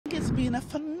been a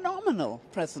phenomenal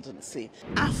presidency.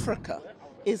 Africa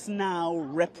is now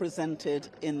represented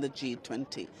in the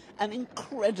G20, an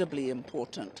incredibly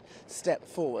important step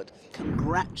forward.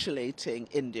 Congratulating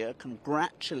India,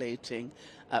 congratulating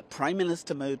Prime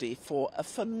Minister Modi for a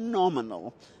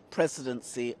phenomenal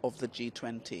presidency of the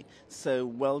G20. So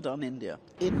well done, India.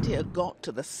 India got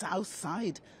to the south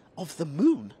side of the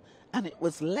moon, and it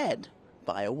was led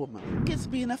by a woman. It's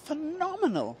been a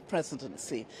phenomenal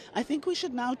presidency. I think we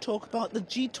should now talk about the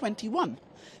G21.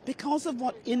 Because of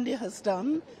what India has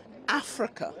done,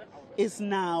 Africa is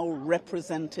now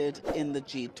represented in the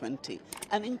G20,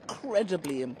 an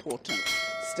incredibly important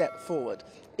step forward.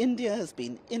 India has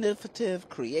been innovative,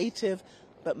 creative,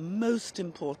 but most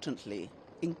importantly,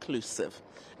 inclusive.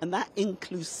 And that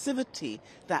inclusivity,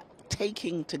 that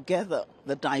taking together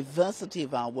the diversity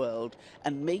of our world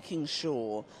and making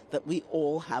sure that we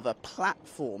all have a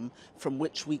platform from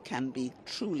which we can be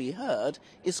truly heard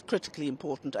is critically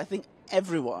important. I think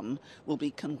everyone will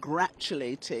be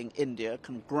congratulating India,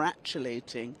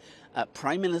 congratulating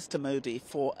Prime Minister Modi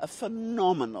for a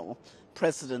phenomenal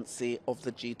presidency of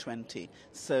the G20.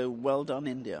 So well done,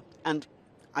 India. And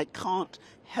I can't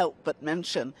help but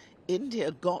mention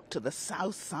India got to the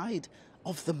south side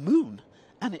of the moon,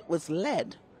 and it was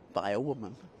led by a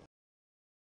woman.